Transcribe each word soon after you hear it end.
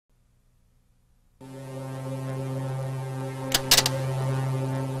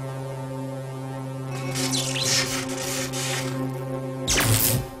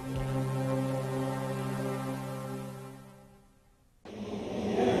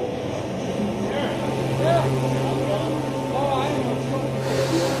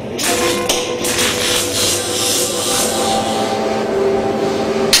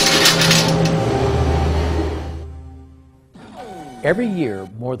Every year,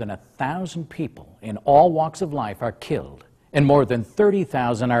 more than 1,000 people in all walks of life are killed, and more than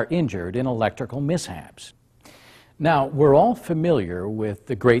 30,000 are injured in electrical mishaps. Now, we're all familiar with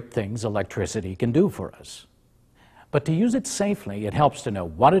the great things electricity can do for us. But to use it safely, it helps to know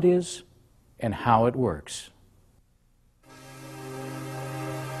what it is and how it works.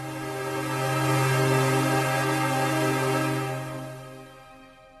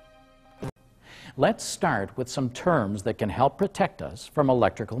 Let's start with some terms that can help protect us from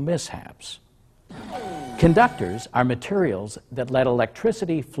electrical mishaps. Conductors are materials that let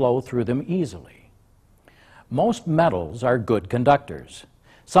electricity flow through them easily. Most metals are good conductors.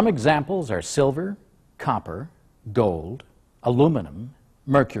 Some examples are silver, copper, gold, aluminum,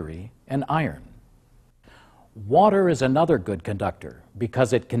 mercury, and iron. Water is another good conductor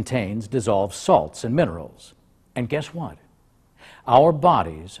because it contains dissolved salts and minerals. And guess what? Our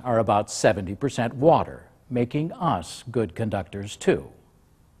bodies are about 70% water, making us good conductors too.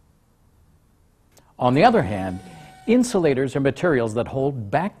 On the other hand, insulators are materials that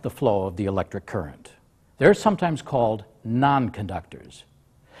hold back the flow of the electric current. They're sometimes called non-conductors.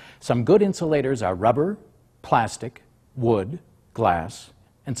 Some good insulators are rubber, plastic, wood, glass,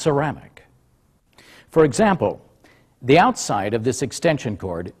 and ceramic. For example, the outside of this extension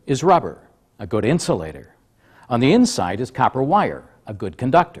cord is rubber, a good insulator. On the inside is copper wire, a good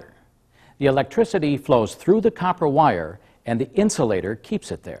conductor. The electricity flows through the copper wire and the insulator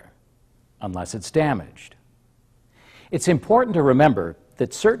keeps it there, unless it's damaged. It's important to remember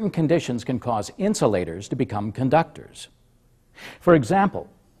that certain conditions can cause insulators to become conductors. For example,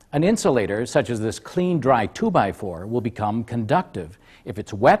 an insulator such as this clean, dry 2x4 will become conductive if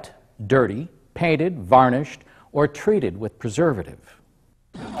it's wet, dirty, painted, varnished, or treated with preservative.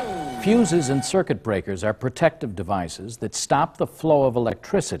 Fuses and circuit breakers are protective devices that stop the flow of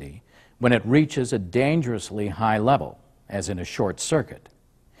electricity when it reaches a dangerously high level, as in a short circuit.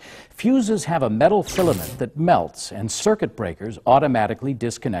 Fuses have a metal filament that melts, and circuit breakers automatically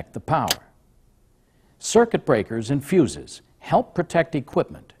disconnect the power. Circuit breakers and fuses help protect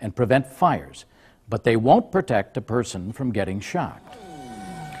equipment and prevent fires, but they won't protect a person from getting shocked.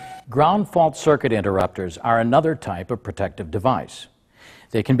 Ground fault circuit interrupters are another type of protective device.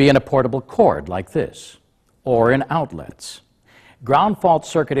 They can be in a portable cord like this, or in outlets. Ground fault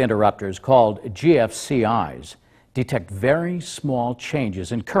circuit interrupters, called GFCIs, detect very small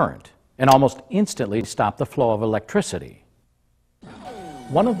changes in current and almost instantly stop the flow of electricity.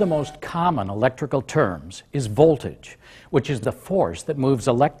 One of the most common electrical terms is voltage, which is the force that moves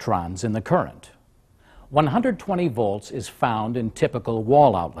electrons in the current. 120 volts is found in typical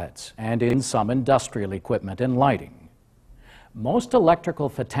wall outlets and in some industrial equipment and lighting. Most electrical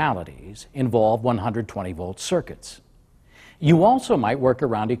fatalities involve 120-volt circuits. You also might work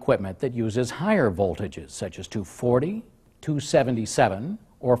around equipment that uses higher voltages, such as 240, 277,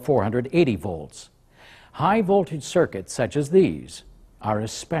 or 480 volts. High voltage circuits such as these are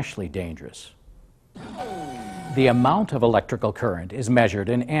especially dangerous. The amount of electrical current is measured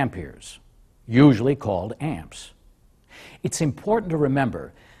in amperes, usually called amps. It's important to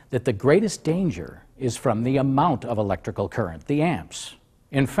remember that the greatest danger is from the amount of electrical current, the amps.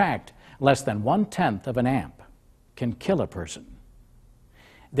 In fact, less than 1/10 of an amp can kill a person.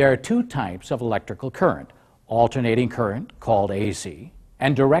 There are two types of electrical current: alternating current, called AC,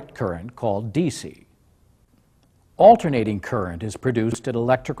 and direct current, called DC. Alternating current is produced at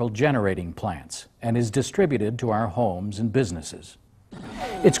electrical generating plants and is distributed to our homes and businesses.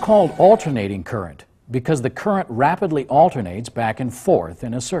 It's called alternating current because the current rapidly alternates back and forth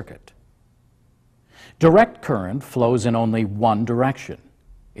in a circuit. Direct current flows in only one direction.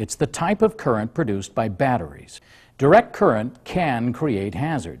 It's the type of current produced by batteries. Direct current can create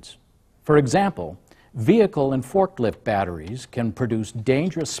hazards. For example, vehicle and forklift batteries can produce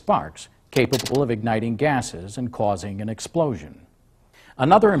dangerous sparks capable of igniting gases and causing an explosion.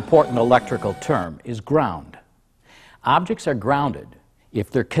 Another important electrical term is ground. Objects are grounded if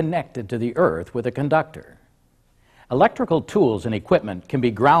they're connected to the earth with a conductor. Electrical tools and equipment can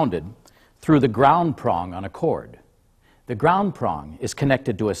be grounded through the ground prong on a cord. The ground prong is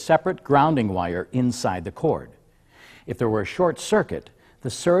connected to a separate grounding wire inside the cord. If there were a short circuit, the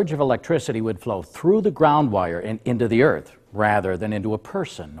surge of electricity would flow through the ground wire and into the earth, rather than into a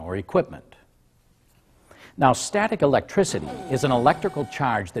person or equipment. Now, static electricity is an electrical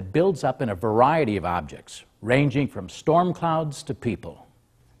charge that builds up in a variety of objects, ranging from storm clouds to people.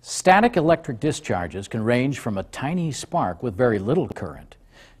 Static electric discharges can range from a tiny spark with very little current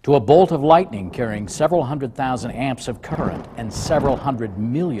to a bolt of lightning carrying several 100,000 amps of current and several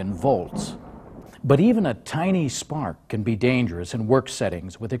 100,000,000 volts. But even a tiny spark can be dangerous in work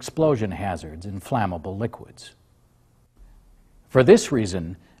settings with explosion hazards in flammable liquids. For this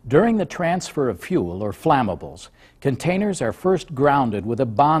reason, during the transfer of fuel or flammables, containers are first grounded with a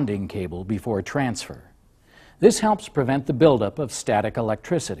bonding cable before transfer. This helps prevent the buildup of static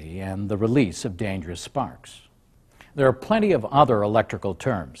electricity and the release of dangerous sparks. There are plenty of other electrical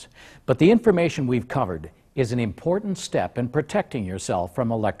terms, but the information we've covered is an important step in protecting yourself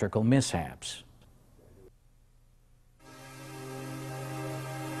from electrical mishaps.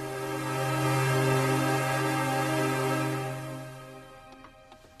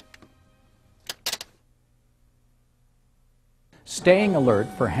 Staying alert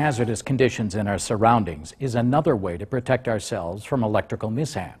for hazardous conditions in our surroundings is another way to protect ourselves from electrical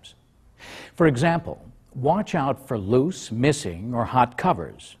mishaps. For example, watch out for loose, missing, or hot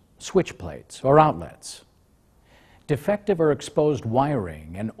covers, switch plates, or outlets. Defective or exposed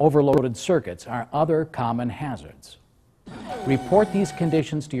wiring and overloaded circuits are other common hazards. Report these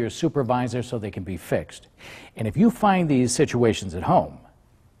conditions to your supervisor so they can be fixed. And if you find these situations at home,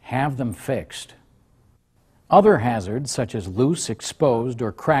 have them fixed. Other hazards, such as loose, exposed,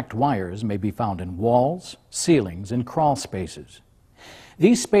 or cracked wires, may be found in walls, ceilings, and crawl spaces.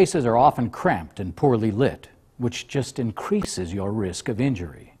 These spaces are often cramped and poorly lit, which just increases your risk of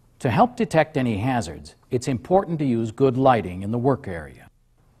injury. To help detect any hazards, it's important to use good lighting in the work area.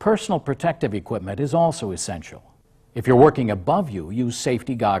 Personal protective equipment is also essential. If you're working above you, use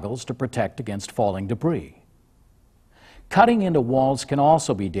safety goggles to protect against falling debris. Cutting into walls can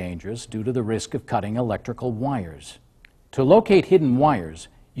also be dangerous due to the risk of cutting electrical wires. To locate hidden wires,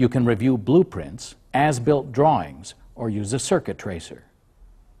 you can review blueprints, as-built drawings, or use a circuit tracer.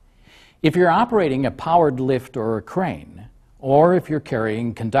 If you're operating a powered lift or a crane, or if you're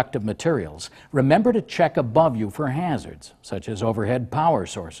carrying conductive materials, remember to check above you for hazards, such as overhead power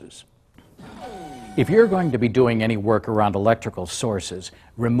sources. If you're going to be doing any work around electrical sources,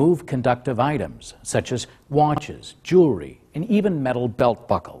 remove conductive items such as watches, jewelry, and even metal belt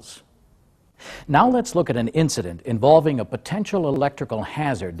buckles. Now let's look at an incident involving a potential electrical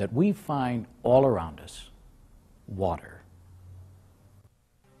hazard that we find all around us: water.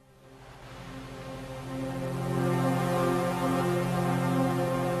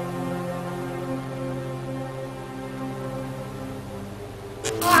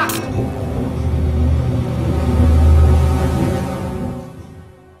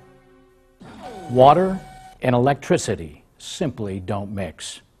 Water and electricity simply don't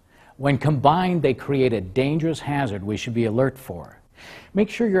mix. When combined, they create a dangerous hazard we should be alert for. Make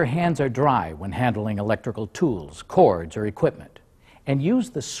sure your hands are dry when handling electrical tools, cords, or equipment, and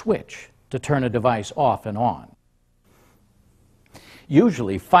use the switch to turn a device off and on.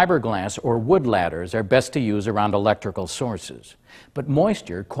 Usually, fiberglass or wood ladders are best to use around electrical sources, but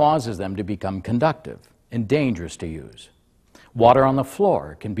moisture causes them to become conductive and dangerous to use. Water on the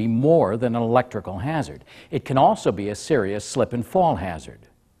floor can be more than an electrical hazard. It can also be a serious slip and fall hazard.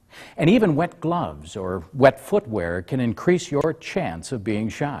 And even wet gloves or wet footwear can increase your chance of being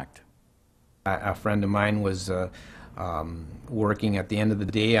shocked. A friend of mine was working at the end of the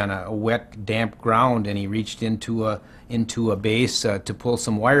day on a wet, damp ground, and he reached into a base to pull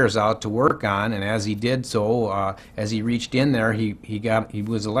some wires out to work on, and as he did so, as he reached in there, he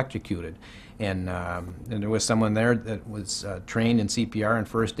was electrocuted. And there was someone there that was trained in CPR and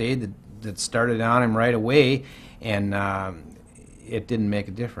first aid that started on him right away, and it didn't make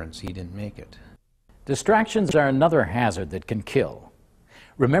a difference. He didn't make it. Distractions are another hazard that can kill.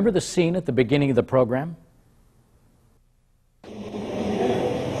 Remember the scene at the beginning of the program?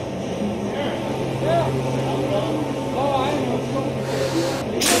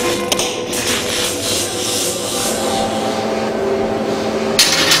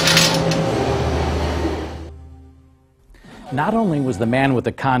 Not only was the man with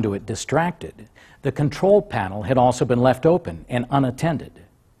the conduit distracted, the control panel had also been left open and unattended.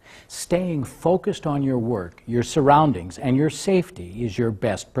 Staying focused on your work, your surroundings, and your safety is your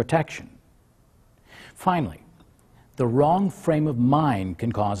best protection. Finally, the wrong frame of mind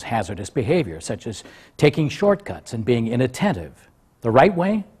can cause hazardous behavior, such as taking shortcuts and being inattentive. The right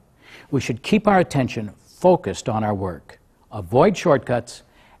way? We should keep our attention focused on our work, avoid shortcuts,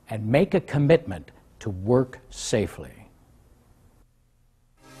 and make a commitment to work safely.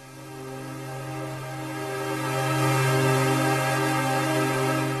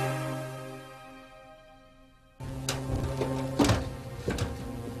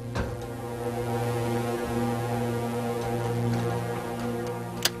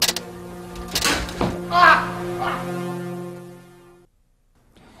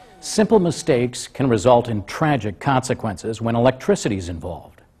 Simple mistakes can result in tragic consequences when electricity is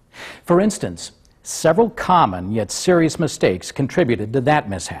involved. For instance, several common yet serious mistakes contributed to that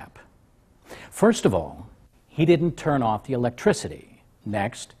mishap. First of all, he didn't turn off the electricity.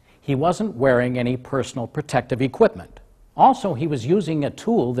 Next, he wasn't wearing any personal protective equipment. Also, he was using a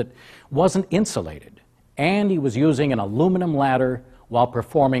tool that wasn't insulated, and he was using an aluminum ladder while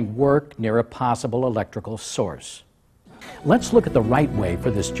performing work near a possible electrical source. Let's look at the right way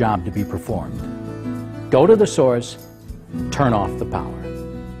for this job to be performed. Go to the source, turn off the power.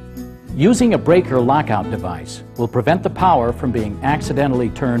 Using a breaker lockout device will prevent the power from being accidentally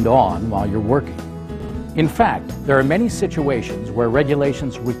turned on while you're working. In fact, there are many situations where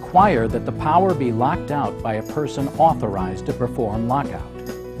regulations require that the power be locked out by a person authorized to perform lockout.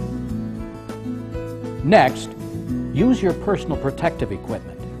 Next, use your personal protective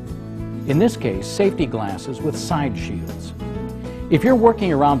equipment. In this case, safety glasses with side shields. If you're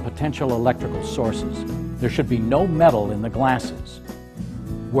working around potential electrical sources, there should be no metal in the glasses.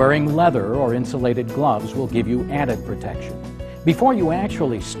 Wearing leather or insulated gloves will give you added protection. Before you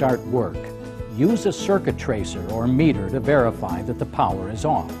actually start work, use a circuit tracer or meter to verify that the power is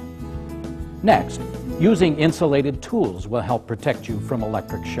on. Next, using insulated tools will help protect you from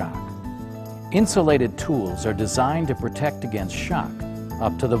electric shock. Insulated tools are designed to protect against shock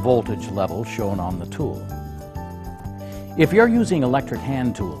up to the voltage level shown on the tool. If you're using electric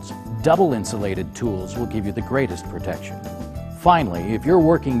hand tools, double insulated tools will give you the greatest protection. Finally, if you're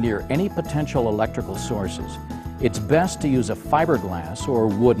working near any potential electrical sources, it's best to use a fiberglass or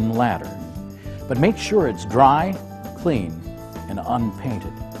wooden ladder. But make sure it's dry, clean, and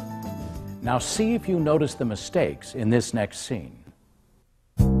unpainted. Now see if you notice the mistakes in this next scene.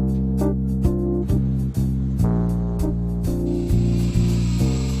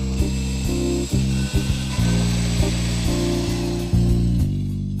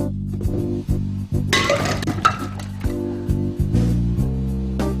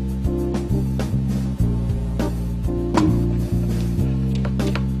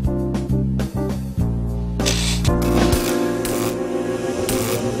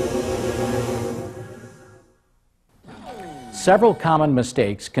 Several common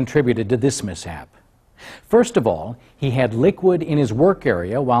mistakes contributed to this mishap. First of all, he had liquid in his work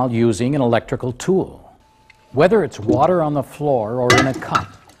area while using an electrical tool. Whether it's water on the floor or in a cup,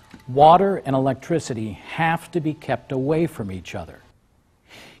 water and electricity have to be kept away from each other.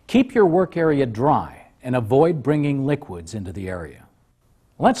 Keep your work area dry and avoid bringing liquids into the area.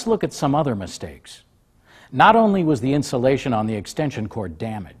 Let's look at some other mistakes. Not only was the insulation on the extension cord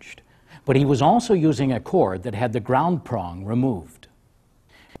damaged, but he was also using a cord that had the ground prong removed.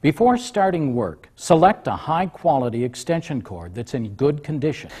 Before starting work, select a high-quality extension cord that's in good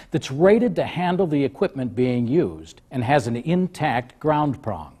condition, that's rated to handle the equipment being used, and has an intact ground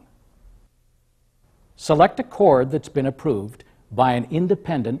prong. Select a cord that's been approved by an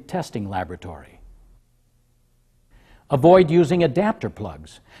independent testing laboratory. Avoid using adapter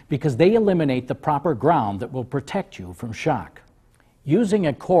plugs because they eliminate the proper ground that will protect you from shock. Using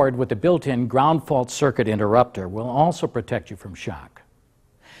a cord with a built-in ground fault circuit interrupter will also protect you from shock.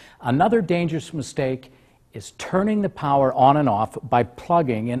 Another dangerous mistake is turning the power on and off by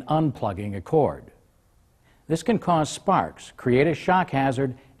plugging and unplugging a cord. This can cause sparks, create a shock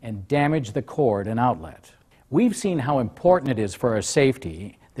hazard, and damage the cord and outlet. We've seen how important it is for our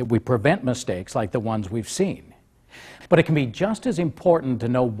safety that we prevent mistakes like the ones we've seen. But it can be just as important to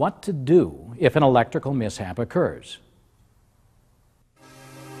know what to do if an electrical mishap occurs.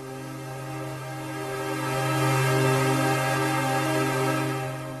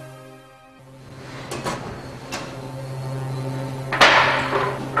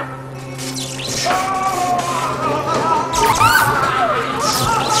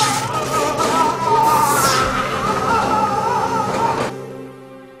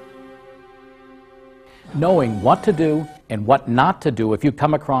 Knowing what to do and what not to do if you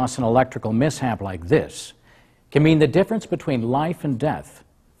come across an electrical mishap like this can mean the difference between life and death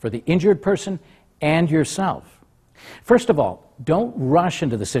for the injured person and yourself. First of all, don't rush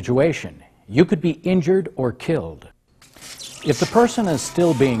into the situation. You could be injured or killed. If the person is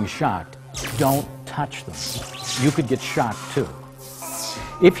still being shocked, don't touch them. You could get shocked too.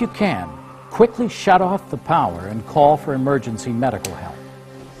 If you can, quickly shut off the power and call for emergency medical help.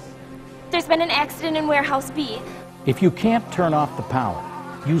 There's been an accident in Warehouse B. If you can't turn off the power,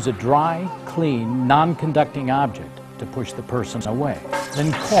 use a dry, clean, non-conducting object to push the person away.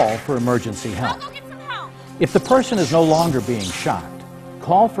 Then call for emergency help. I'll go get some help. If the person is no longer being shocked,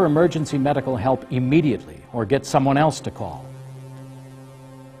 call for emergency medical help immediately or get someone else to call.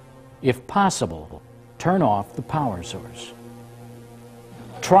 If possible, turn off the power source.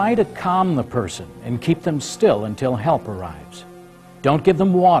 Try to calm the person and keep them still until help arrives. Don't give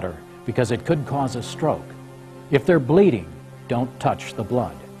them water because it could cause a stroke. If they're bleeding, don't touch the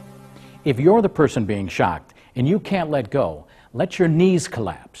blood. If you're the person being shocked and you can't let go, let your knees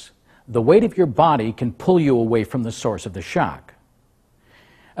collapse. The weight of your body can pull you away from the source of the shock.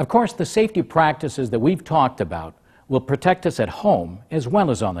 Of course, the safety practices that we've talked about will protect us at home as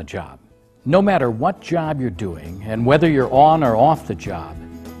well as on the job. No matter what job you're doing and whether you're on or off the job,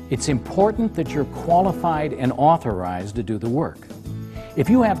 it's important that you're qualified and authorized to do the work. If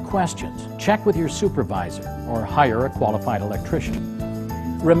you have questions, check with your supervisor or hire a qualified electrician.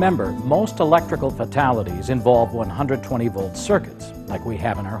 Remember, most electrical fatalities involve 120-volt circuits, like we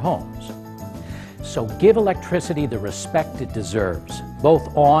have in our homes. So give electricity the respect it deserves, both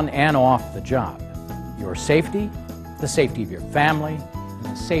on and off the job. Your safety, the safety of your family, and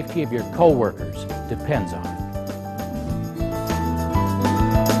the safety of your coworkers depends on it.